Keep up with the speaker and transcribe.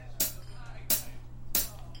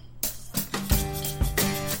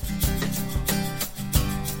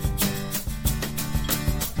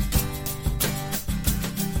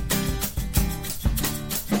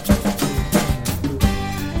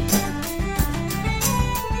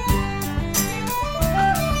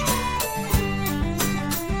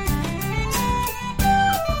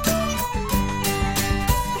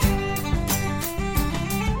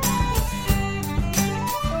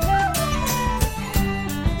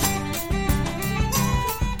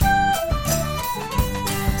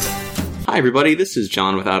Hi everybody, this is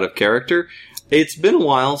John with Out of Character. It's been a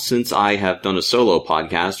while since I have done a solo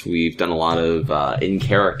podcast. We've done a lot of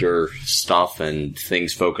in-character stuff and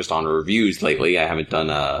things focused on reviews lately. I haven't done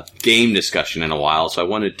a game discussion in a while, so I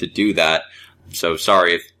wanted to do that. So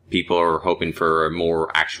sorry if people are hoping for a more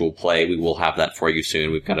actual play. We will have that for you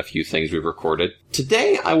soon. We've got a few things we've recorded.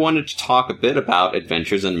 Today I wanted to talk a bit about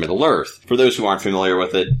Adventures in Middle-earth. For those who aren't familiar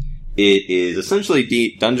with it, it is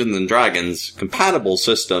essentially Dungeons & Dragons compatible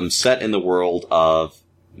system set in the world of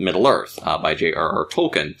Middle-earth by J.R.R.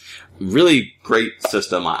 Tolkien. Really great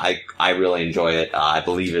system. I really enjoy it. I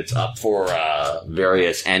believe it's up for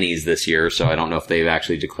various Ennies this year, so I don't know if they've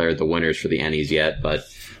actually declared the winners for the Ennies yet, but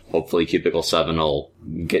hopefully Cubicle 7 will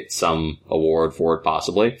get some award for it,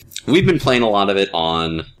 possibly. We've been playing a lot of it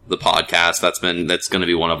on the podcast. That's going to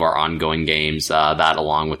be one of our ongoing games, that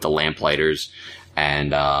along with the Lamplighters,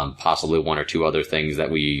 and possibly one or two other things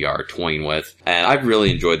that we are toying with. And I've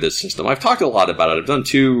really enjoyed this system. I've talked a lot about it. I've done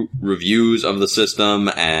 2 reviews of the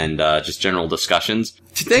system and just general discussions.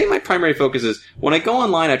 Today, my primary focus is, when I go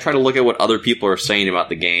online, I try to look at what other people are saying about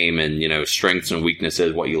the game and, strengths and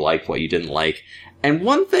weaknesses, what you liked, what you didn't like. And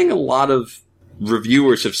one thing a lot of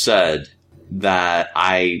reviewers have said that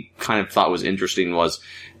I kind of thought was interesting was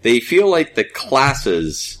they feel like the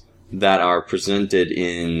classes that are presented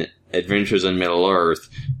in Adventures in Middle-earth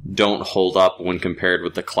don't hold up when compared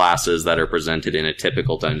with the classes that are presented in a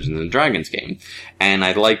typical Dungeons & Dragons game. And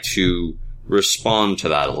I'd like to respond to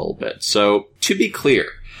that a little bit. So, to be clear,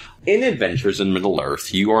 in Adventures in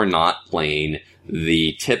Middle-earth, you are not playing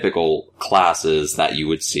the typical classes that you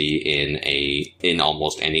would see in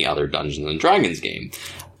almost any other Dungeons & Dragons game.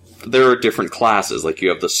 There are different classes, like you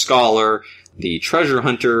have the Scholar, the Treasure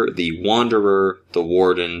Hunter, the Wanderer, the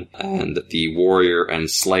Warden, and the Warrior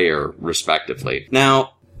and Slayer, respectively.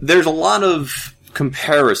 Now, there's a lot of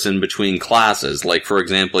comparison between classes. Like, for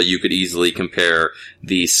example, you could easily compare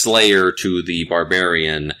the Slayer to the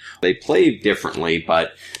Barbarian. They play differently,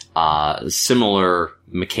 but similar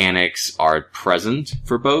mechanics are present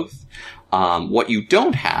for both. What you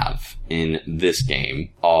don't have in this game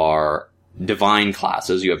are divine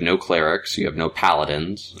classes. You have no clerics, you have no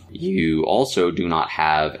paladins. You also do not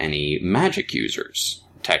have any magic users,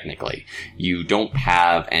 technically. You don't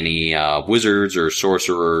have any wizards or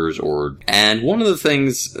sorcerers and one of the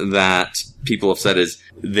things that people have said is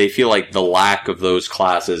they feel like the lack of those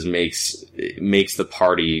classes makes the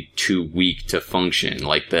party too weak to function.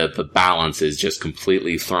 Like the balance is just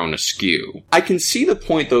completely thrown askew. I can see the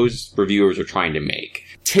point those reviewers are trying to make.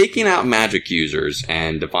 Taking out magic users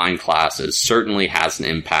and divine classes certainly has an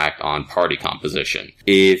impact on party composition.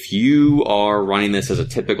 If you are running this as a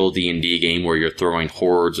typical D&D game where you're throwing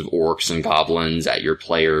hordes of orcs and goblins at your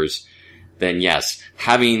players, then yes,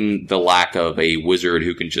 having the lack of a wizard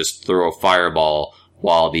who can just throw a fireball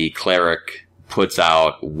while the cleric puts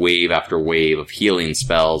out wave after wave of healing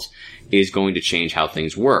spells is going to change how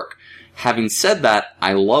things work. Having said that,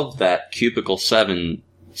 I love that Cubicle 7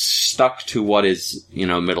 stuck to what is,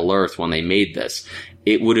 Middle-earth when they made this.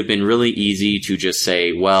 It would have been really easy to just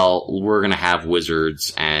say, well, we're going to have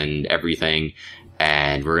wizards and everything,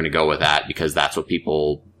 and we're going to go with that because that's what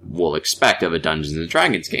people will expect of a Dungeons &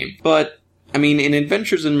 Dragons game. But, in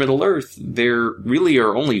Adventures in Middle-earth, there really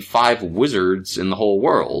are only 5 wizards in the whole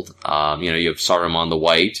world. You have Saruman the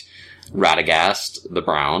White, Radagast the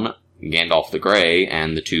Brown, Gandalf the Grey,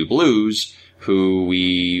 and the 2 Blues, who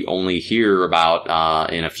we only hear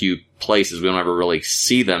about in a few places. We don't ever really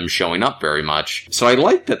see them showing up very much. So I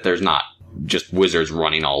like that there's not just wizards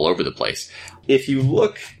running all over the place. If you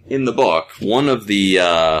look in the book, one of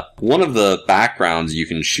the backgrounds you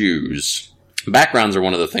can choose. Backgrounds are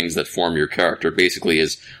one of the things that form your character. Basically,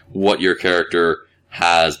 is what your character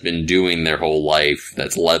has been doing their whole life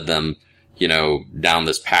that's led them down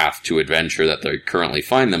this path to adventure that they currently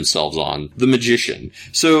find themselves on. The Magician.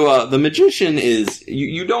 So, the Magician is,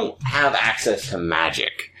 you don't have access to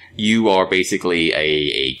magic. You are basically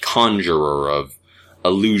a conjurer of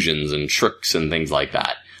illusions and tricks and things like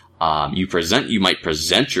that. You might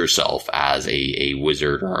present yourself as a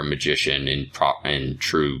wizard or a magician in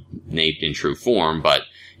true form, but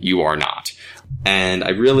you are not. And I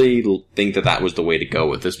really think that was the way to go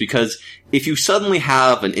with this, because if you suddenly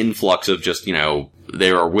have an influx of just,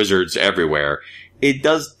 there are wizards everywhere, it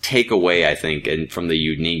does take away, I think, from the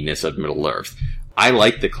uniqueness of Middle-earth. I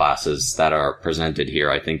like the classes that are presented here.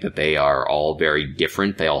 I think that they are all very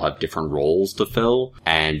different. They all have different roles to fill.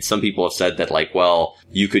 And some people have said that,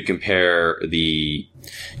 you could compare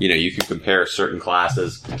certain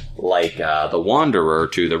classes like the Wanderer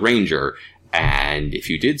to the Ranger. And if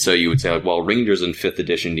you did so, you would say, Rangers in 5th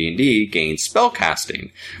edition D&D gain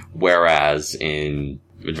spellcasting, whereas in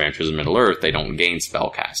Adventures in Middle-earth, they don't gain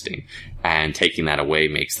spellcasting. And taking that away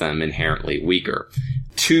makes them inherently weaker.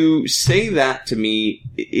 To say that to me,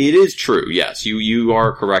 it is true. Yes, you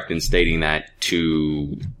are correct in stating that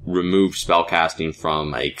to remove spellcasting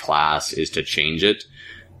from a class is to change it.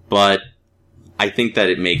 But I think that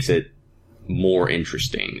it makes it more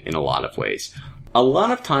interesting in a lot of ways. A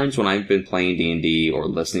lot of times when I've been playing D&D or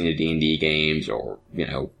listening to D&D games or,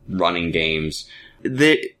 running games,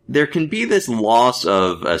 there can be this loss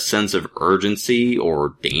of a sense of urgency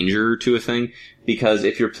or danger to a thing. Because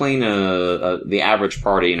if you're playing the average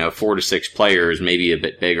party, 4 to 6 players, maybe a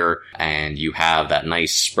bit bigger, and you have that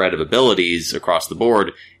nice spread of abilities across the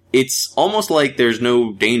board, it's almost like there's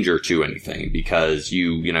no danger to anything because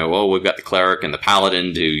we've got the cleric and the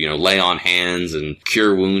paladin to, lay on hands and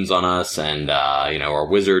cure wounds on us, and, our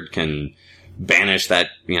wizard can banish that,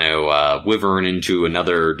 wyvern into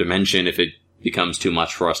another dimension if it becomes too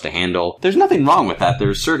much for us to handle. There's nothing wrong with that.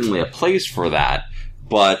 There's certainly a place for that,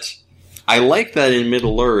 but I like that in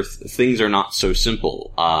Middle-earth, things are not so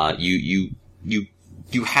simple.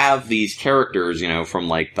 You have these characters, from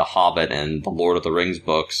like The Hobbit and the Lord of the Rings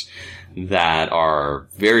books that are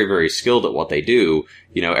very, very skilled at what they do.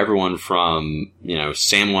 Everyone from,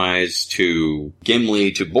 Samwise to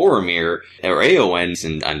Gimli to Boromir or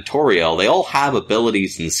Éowyn and Toriel, they all have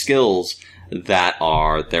abilities and skills that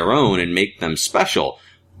are their own and make them special.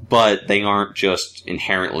 But they aren't just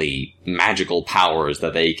inherently magical powers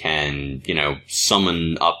that they can,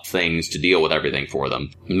 summon up things to deal with everything for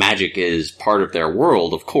them. Magic is part of their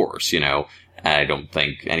world, of course, I don't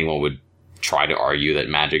think anyone would try to argue that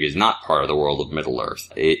magic is not part of the world of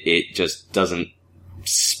Middle-earth. It just doesn't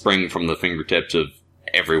spring from the fingertips of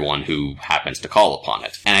everyone who happens to call upon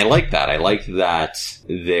it. And I like that. I like that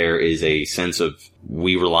there is a sense of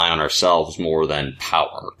we rely on ourselves more than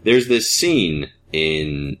power. There's this scene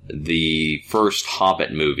in the first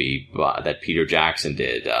Hobbit movie that Peter Jackson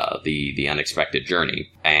did, the Unexpected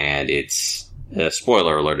Journey, and it's a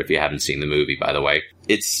spoiler alert if you haven't seen the movie, by the way.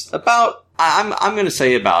 It's about I'm going to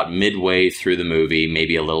say about midway through the movie,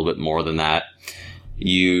 maybe a little bit more than that.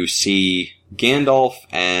 You see Gandalf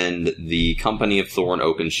and the company of Thorin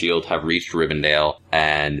Oakenshield have reached Rivendell,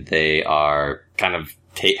 and they are kind of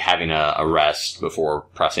having a rest before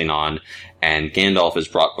pressing on. And Gandalf is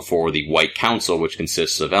brought before the White Council, which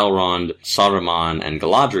consists of Elrond, Saruman, and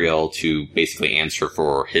Galadriel, to basically answer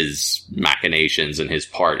for his machinations and his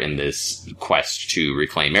part in this quest to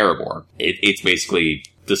reclaim Erebor. It's basically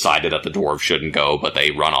decided that the dwarves shouldn't go, but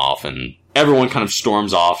they run off, and everyone kind of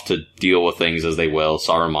storms off to deal with things as they will.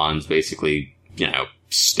 Saruman's basically,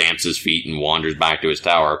 stamps his feet and wanders back to his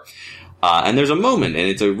tower. And there's a moment, and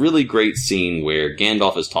it's a really great scene, where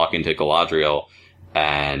Gandalf is talking to Galadriel,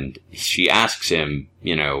 and she asks him,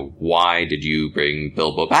 why did you bring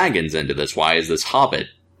Bilbo Baggins into this? Why is this hobbit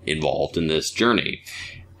involved in this journey?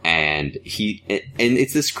 And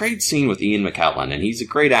it's this great scene with Ian McKellen, and he's a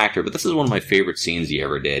great actor, but this is one of my favorite scenes he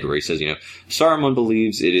ever did, where he says, Saruman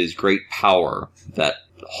believes it is great power that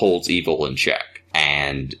holds evil in check.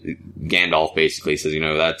 And Gandalf basically says,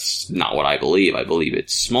 that's not what I believe. I believe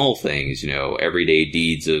it's small things, everyday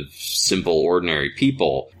deeds of simple, ordinary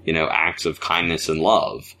people, acts of kindness and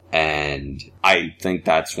love. And I think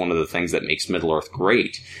that's one of the things that makes Middle-earth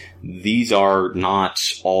great. These are not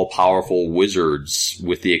all-powerful wizards,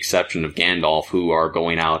 with the exception of Gandalf, who are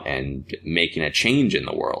going out and making a change in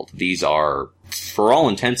the world. These are, for all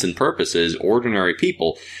intents and purposes, ordinary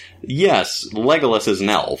people. Yes, Legolas is an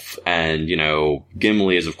elf, and,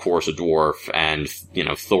 Gimli is, of course, a dwarf, and,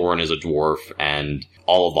 Thorin is a dwarf, and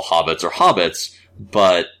all of the hobbits are hobbits,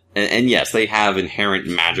 but, and yes, they have inherent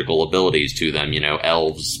magical abilities to them.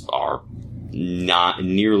 Elves are not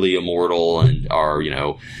nearly immortal and are,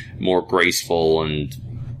 more graceful and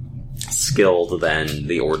skilled than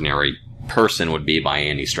the ordinary person would be by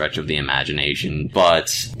any stretch of the imagination.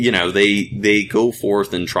 But, they go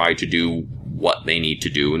forth and try to do what they need to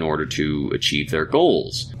do in order to achieve their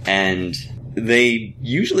goals. And they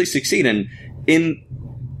usually succeed. And in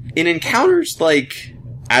encounters like,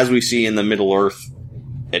 as we see in the Middle-earth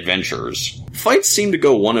adventures, fights seem to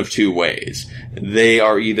go one of two ways. They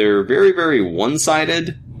are either very, very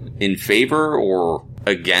one-sided in favor or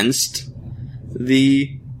against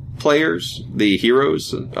the players, the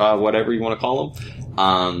heroes, whatever you want to call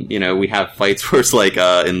them. We have fights where it's like,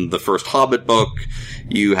 in the first Hobbit book,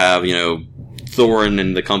 you have, Thorin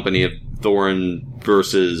and the company of Thorin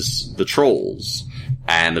versus the trolls.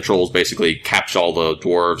 And the trolls basically capture all the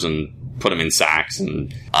dwarves and put them in sacks.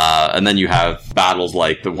 And then you have battles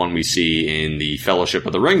like the one we see in the Fellowship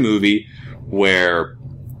of the Ring movie, where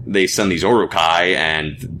they send these Urukai,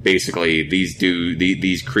 and basically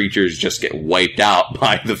these creatures just get wiped out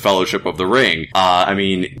by the Fellowship of the Ring. I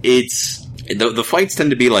mean, it's the fights tend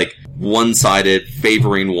to be like one-sided,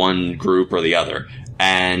 favoring one group or the other.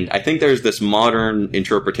 And I think there's this modern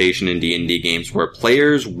interpretation in D&D games where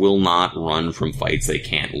players will not run from fights they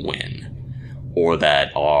can't win, or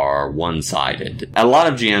that are one-sided. A lot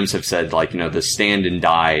of GMs have said, like, the stand and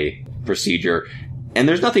die procedure, and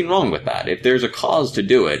there's nothing wrong with that. If there's a cause to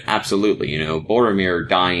do it, absolutely. Boromir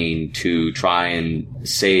dying to try and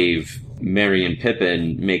save Merry and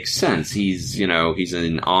Pippin makes sense. He's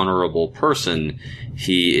an honorable person.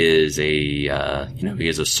 He is he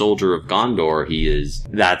is a soldier of Gondor.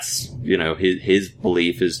 His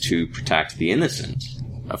belief is to protect the innocent.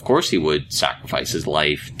 Of course he would sacrifice his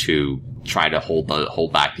life to try to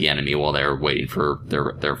hold back the enemy while they're waiting for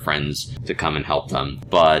their friends to come and help them.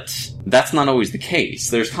 But that's not always the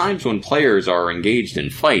case. There's times when players are engaged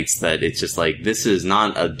in fights that it's just like, this is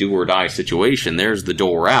not a do or die situation. There's the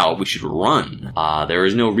door out. We should run. There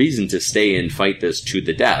is no reason to stay and fight this to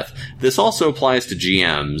the death. This also applies to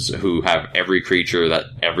GMs who have every creature that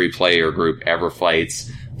every player group ever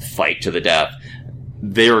fights fight to the death.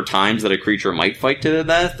 There are times that a creature might fight to the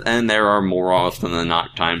death, and there are more often than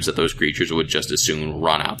not times that those creatures would just as soon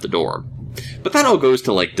run out the door. But that all goes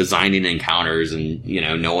to, like, designing encounters and,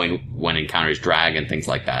 knowing when encounters drag and things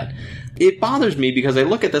like that. It bothers me because I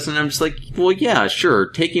look at this and I'm just like, well, yeah, sure,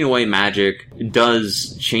 taking away magic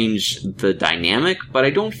does change the dynamic, but I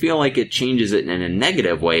don't feel like it changes it in a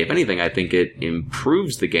negative way. If anything, I think it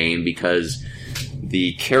improves the game because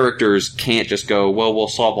the characters can't just go, well, we'll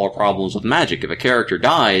solve all problems with magic. If a character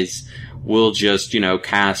dies, we'll just,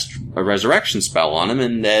 cast a resurrection spell on them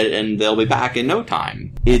and they'll be back in no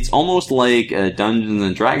time. It's almost like a Dungeons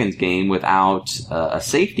and Dragons game without a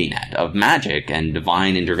safety net of magic and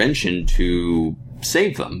divine intervention to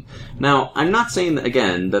save them. Now, I'm not saying,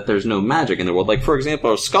 again, that there's no magic in the world. Like, for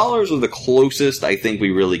example, scholars are the closest I think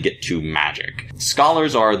we really get to magic.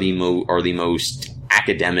 Scholars are the most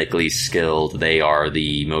academically skilled. They are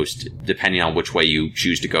the most, depending on which way you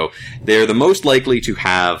choose to go, they're the most likely to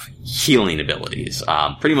have healing abilities.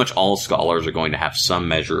 Pretty much all scholars are going to have some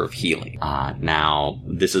measure of healing. Now,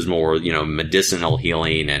 this is more, medicinal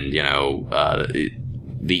healing and,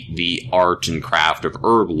 the art and craft of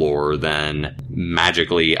herb lore than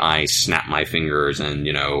magically I snap my fingers and,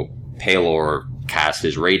 Palor cast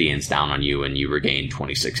his radiance down on you and you regain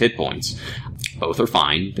 26 hit points. Both are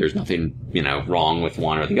fine. There's nothing, wrong with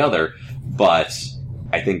one or the other. But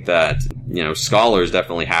I think that, scholars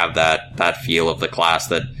definitely have that feel of the class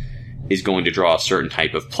that is going to draw a certain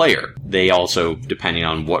type of player. They also, depending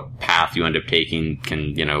on what path you end up taking,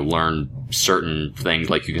 can, learn certain things.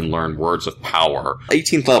 Like you can learn words of power.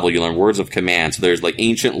 18th level, you learn words of command. So there's like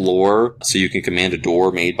ancient lore, so you can command a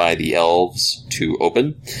door made by the elves to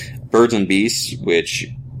open. Birds and beasts, which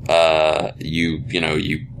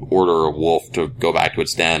you order a wolf to go back to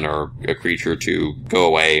its den or a creature to go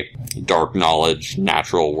away. Dark knowledge,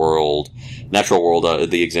 natural world,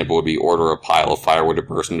 the example would be order a pile of firewood to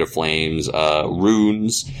burst into flames.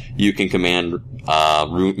 Runes, you can command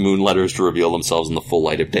moon letters to reveal themselves in the full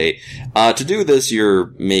light of day. To do this, you're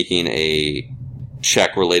making a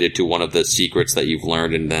check related to one of the secrets that you've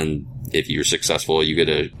learned, and then if you're successful, you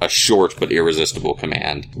get a short but irresistible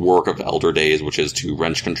command. Work of Elder Days, which is to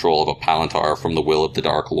wrench control of a Palantir from the will of the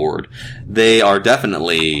Dark Lord. They are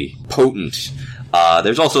definitely potent.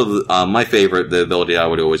 There's also my favorite, the ability I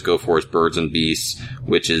would always go for is Birds and Beasts,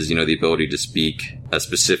 which is, the ability to speak a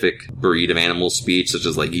specific breed of animal speech, such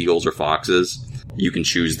as like eagles or foxes. You can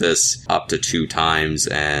choose this up to 2 times,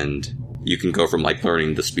 and you can go from like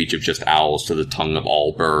learning the speech of just owls to the tongue of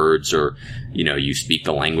all birds, or, you speak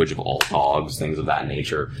the language of all dogs, things of that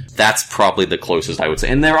nature. That's probably the closest I would say.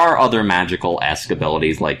 And there are other magical-esque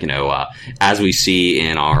abilities, like, as we see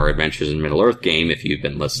in our Adventures in Middle-earth game, if you've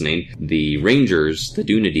been listening, the Rangers, the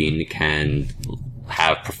Dunedain, can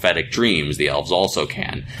have prophetic dreams. The elves also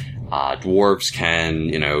can. Dwarves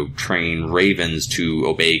can, train ravens to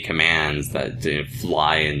obey commands that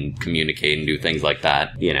fly and communicate and do things like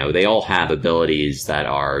that. They all have abilities that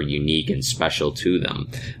are unique and special to them.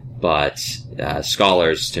 But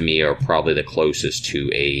scholars, to me, are probably the closest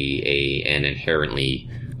to an inherently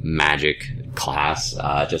magic class,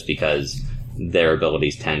 just because their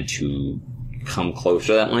abilities tend to come closer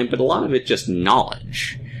to that line. But a lot of it just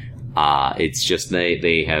knowledge. It's just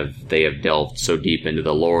they have delved so deep into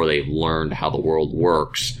the lore, they've learned how the world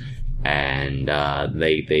works, and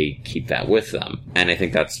they keep that with them. And I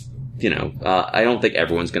think that's, I don't think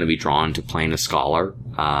everyone's going to be drawn to playing a scholar.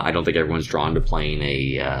 I don't think everyone's drawn to playing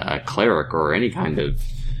a cleric or any kind of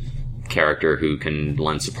character who can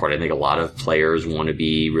lend support. I think a lot of players want to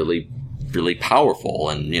be really, really powerful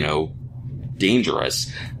and,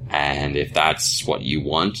 dangerous. And if that's what you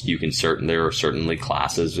want, there are certainly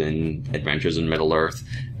classes in Adventures in Middle-earth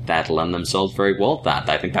that lend themselves very well to that.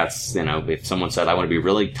 I think that's, if someone said, I want to be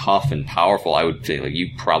really tough and powerful, I would say, like, you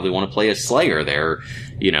probably want to play a Slayer there.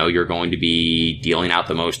 You're going to be dealing out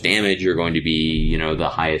the most damage, you're going to be, the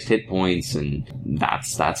highest hit points, and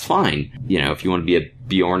that's fine. If you want to be a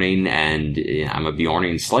Bjorning and I'm a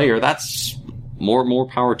Bjorning Slayer, that's more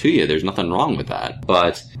power to you. There's nothing wrong with that.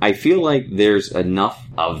 But I feel like there's enough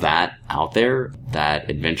of that out there that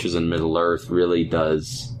Adventures in Middle-earth really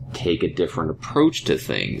does take a different approach to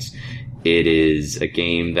things. It is a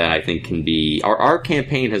game that I think can be... Our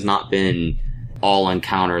campaign has not been all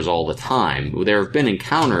encounters all the time. There have been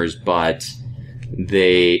encounters, but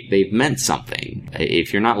they've meant something.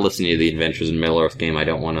 If you're not listening to the Adventures in Middle-earth game, I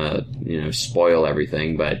don't want to, spoil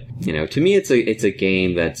everything, but, to me it's a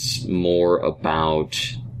game that's more about...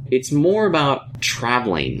 It's more about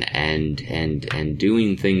traveling and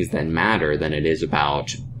doing things that matter than it is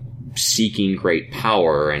about seeking great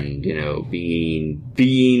power and,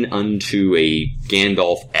 being unto a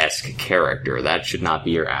Gandalf-esque character. That should not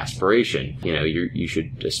be your aspiration. You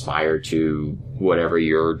should aspire to whatever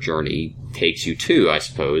your journey takes you to, I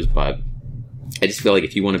suppose, but I just feel like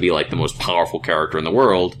if you want to be like the most powerful character in the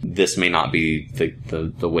world, this may not be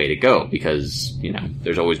the way to go, because,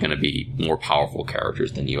 there's always going to be more powerful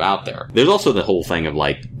characters than you out there. There's also the whole thing of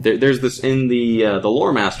like, there's this in the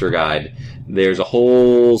Lore Master Guide, there's a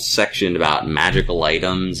whole section about magical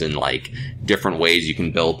items and like different ways you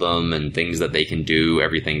can build them and things that they can do,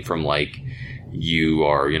 everything from like, you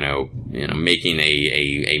are, making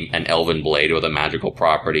an elven blade with a magical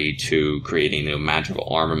property to creating magical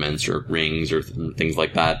armaments or rings or things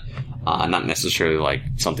like that. Not necessarily like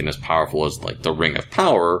something as powerful as like the Ring of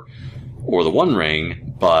Power or the One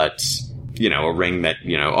Ring, but, a ring that,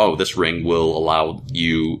 this ring will allow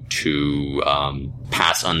you to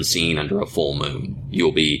pass unseen under a full moon.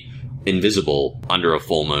 You'll be invisible under a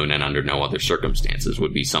full moon and under no other circumstances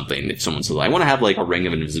would be something. If someone says, I want to have like a ring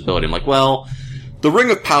of invisibility, I'm like, well, the Ring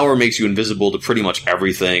of Power makes you invisible to pretty much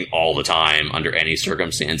everything all the time under any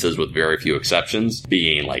circumstances with very few exceptions,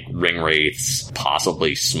 being like ring wraiths,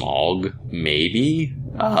 possibly smog, maybe.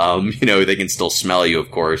 They can still smell you, of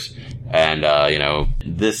course. And,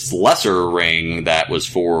 this lesser ring that was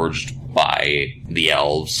forged by the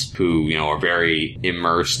elves, who, are very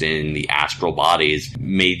immersed in the astral bodies,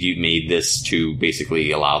 made this to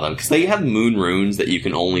basically allow them, because they have moon runes that you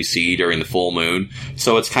can only see during the full moon,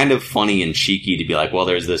 so it's kind of funny and cheeky to be like, well,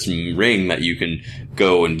 there's this ring that you can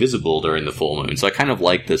go invisible during the full moon, so I kind of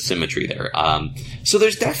like the symmetry there. So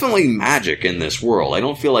there's definitely magic in this world. I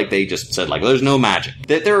don't feel like they just said, like, there's no magic.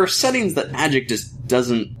 There are settings that magic just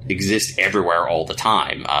doesn't exist everywhere all the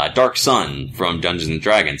time. Dark Sun from Dungeons &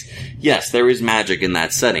 Dragons. Yes, there is magic in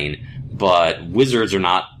that setting, but wizards are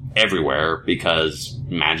not everywhere because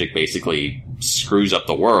magic basically screws up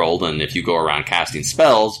the world, and if you go around casting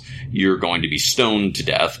spells, you're going to be stoned to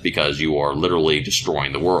death because you are literally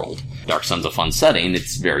destroying the world. Dark Sun's a fun setting.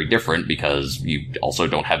 It's very different because you also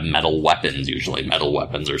don't have metal weapons. Usually metal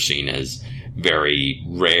weapons are seen as very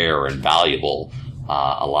rare and valuable.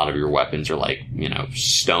 A lot of your weapons are like,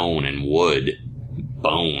 stone and wood,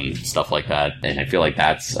 bone, stuff like that. And I feel like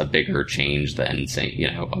that's a bigger change than saying,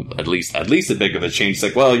 at least a big of a change. It's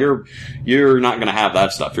like, well, you're not going to have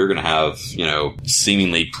that stuff. You're going to have,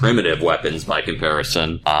 seemingly primitive weapons by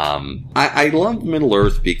comparison. I love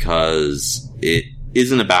Middle-earth because it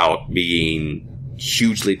isn't about being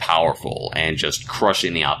hugely powerful and just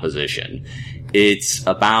crushing the opposition. It's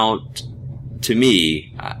about, to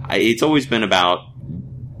me, it's always been about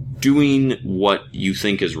doing what you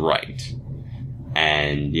think is right.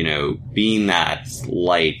 And, being that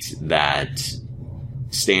light that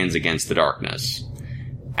stands against the darkness.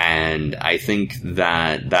 And I think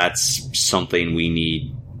that that's something we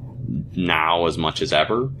need now as much as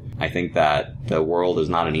ever. I think that the world is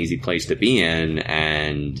not an easy place to be in,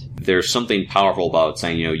 and there's something powerful about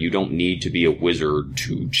saying, you don't need to be a wizard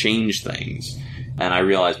to change things. And I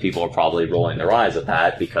realize people are probably rolling their eyes at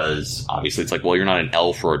that because obviously it's like, well, you're not an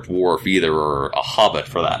elf or a dwarf either, or a hobbit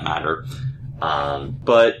for that matter.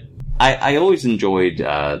 But I always enjoyed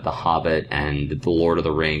The Hobbit and the Lord of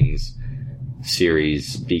the Rings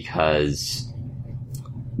series because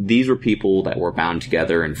these were people that were bound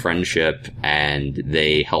together in friendship and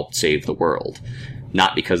they helped save the world.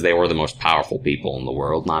 Not because they were the most powerful people in the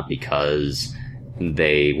world, not because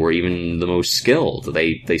they were even the most skilled.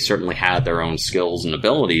 They certainly had their own skills and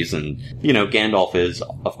abilities, and, you know, Gandalf is,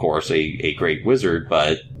 of course, a great wizard,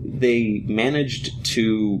 but they managed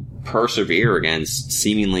to persevere against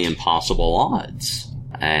seemingly impossible odds.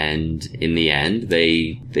 And in the end,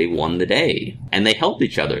 they won the day. And they helped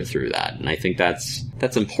each other through that. And I think that's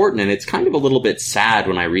important. And it's kind of a little bit sad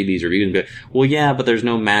when I read these reviews and go, well, yeah, but there's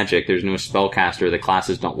no magic, there's no spellcaster, the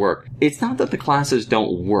classes don't work. It's not that the classes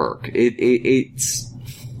don't work. It's,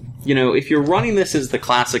 you know, if you're running this as the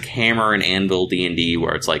classic hammer and anvil D&D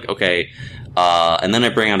where it's like, okay, and then I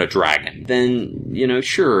bring out a dragon, then, you know,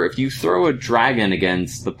 sure, if you throw a dragon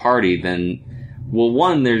against the party, then, well,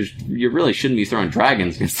 one, you really shouldn't be throwing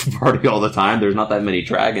dragons against the party all the time. There's not that many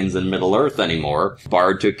dragons in Middle-earth anymore.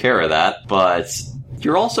 Bard took care of that. But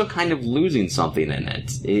you're also kind of losing something in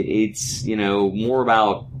it. It's, you know, more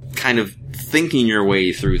about kind of thinking your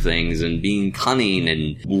way through things and being cunning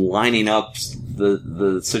and lining up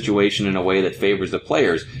the situation in a way that favors the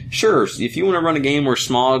players. Sure, if you want to run a game where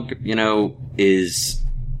Smaug, you know, is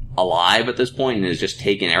alive at this point and is just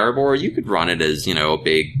taking Erebor, you could run it as, you know, a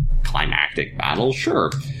big climactic battle,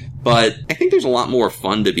 sure. But I think there's a lot more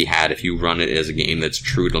fun to be had if you run it as a game that's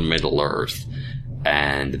true to Middle-earth,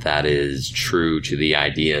 and that is true to the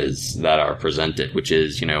ideas that are presented, which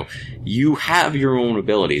is, you know, you have your own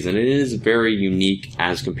abilities, and it is very unique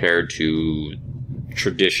as compared to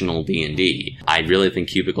traditional D&D. I really think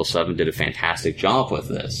Cubicle 7 did a fantastic job with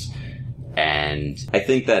this. And I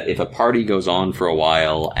think that if a party goes on for a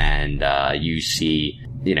while and you see,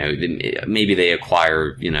 you know, maybe they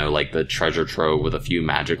acquire, you know, like the treasure trove with a few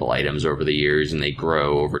magical items over the years and they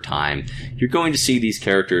grow over time, you're going to see these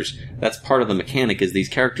characters. That's part of the mechanic, is these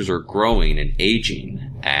characters are growing and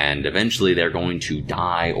aging, and eventually they're going to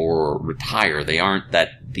die or retire. They aren't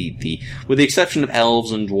that with the exception of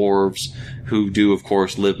elves and dwarves, who do, of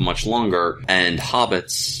course, live much longer, and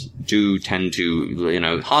hobbits do tend to, you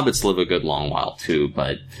know, hobbits live a good long while too,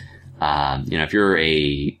 but, you know, if you're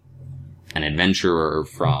an adventurer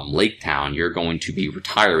from Lake Town, you're going to be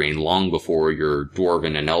retiring long before your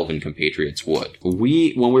dwarven and elven compatriots would.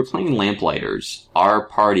 When we're playing Lamplighters, our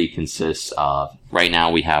party consists of, right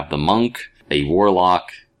now we have the monk, a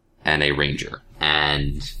warlock, and a ranger.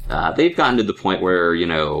 And they've gotten to the point where, you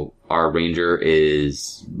know, our ranger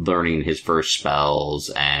is learning his first spells,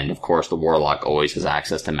 and of course the warlock always has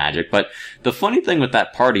access to magic. But the funny thing with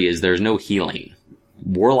that party is there's no healing.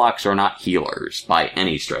 Warlocks are not healers by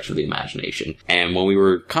any stretch of the imagination. And when we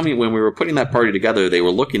were putting that party together, they were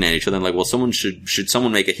looking at each other and like, well, should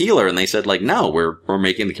someone make a healer? And they said like, no, we're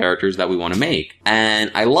making the characters that we want to make.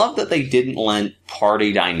 And I love that they didn't let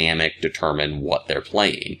party dynamic determine what they're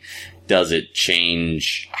playing. Does it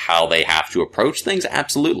change how they have to approach things?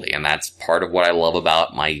 Absolutely. And that's part of what I love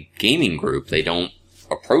about my gaming group. They don't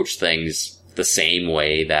approach things the same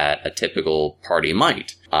way that a typical party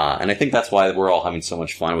might. And I think that's why we're all having so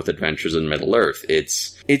much fun with Adventures in Middle-earth.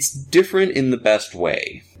 It's different in the best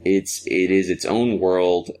way. It is its own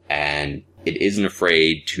world, and it isn't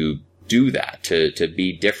afraid to do that, to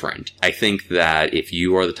be different. I think that if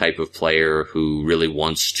you are the type of player who really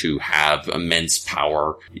wants to have immense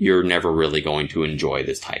power, you're never really going to enjoy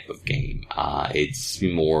this type of game. It's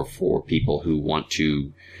more for people who want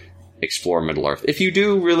to explore Middle-earth. If you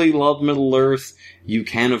do really love Middle-earth, you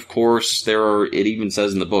can, of course, it even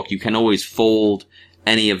says in the book, you can always fold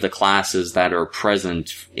any of the classes that are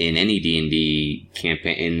present in any D&D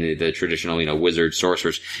campaign, in the traditional, you know, wizards,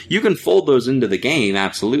 sorcerers. You can fold those into the game,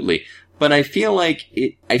 absolutely. But I feel like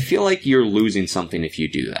you're losing something if you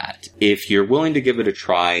do that. If you're willing to give it a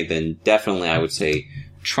try, then definitely I would say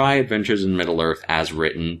try Adventures in Middle-earth as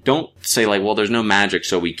written. Don't say like, well, there's no magic,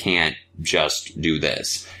 so we can't just do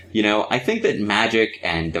this. You know, I think that magic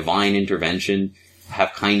and divine intervention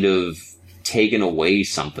have kind of taken away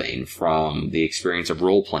something from the experience of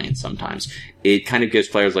role-playing sometimes. It kind of gives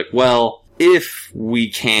players like, well, if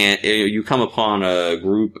we can't, you come upon a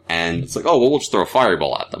group and it's like, oh, well, we'll just throw a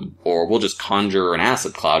fireball at them. Or we'll just conjure an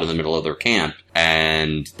acid cloud in the middle of their camp,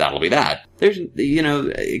 and that'll be that. There's, you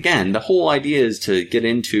know, again, the whole idea is to get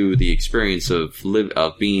into the experience of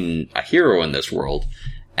being a hero in this world.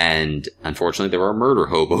 And unfortunately, there are murder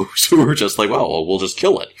hobos who are just like, well, we'll just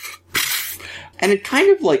kill it. And it kind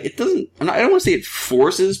of like, I don't want to say it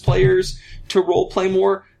forces players to roleplay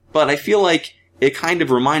more, but I feel like it kind of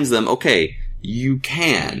reminds them, okay, you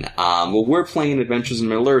can. Well, we're playing Adventures in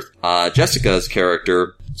Middle-earth. Jessica's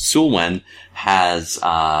character, Sulwen,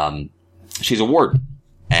 she's a warden.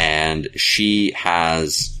 And she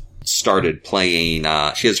has started playing,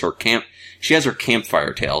 she has her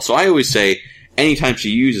campfire tale. So I always say, anytime she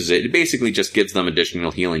uses it, it basically just gives them additional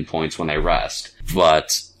healing points when they rest.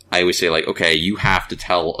 But I always say, like, okay, you have to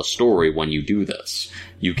tell a story when you do this.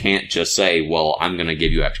 You can't just say, well, I'm going to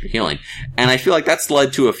give you extra healing. And I feel like that's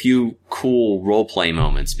led to a few cool roleplay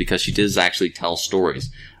moments, because she does actually tell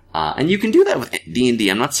stories. And you can do that with D&D.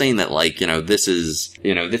 I'm not saying that, like, this is,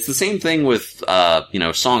 it's the same thing with,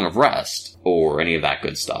 Song of Rest or any of that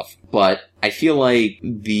good stuff. But I feel like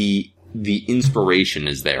the inspiration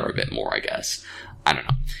is there a bit more, I guess. I don't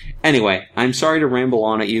know. Anyway, I'm sorry to ramble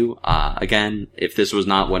on at you. Again, if this was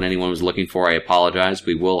not what anyone was looking for, I apologize.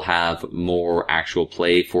 We will have more actual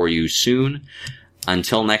play for you soon.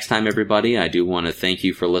 Until next time, everybody, I do want to thank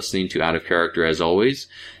you for listening to Out of Character as always.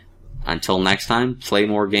 Until next time, play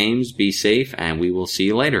more games, be safe, and we will see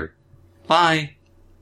you later. Bye!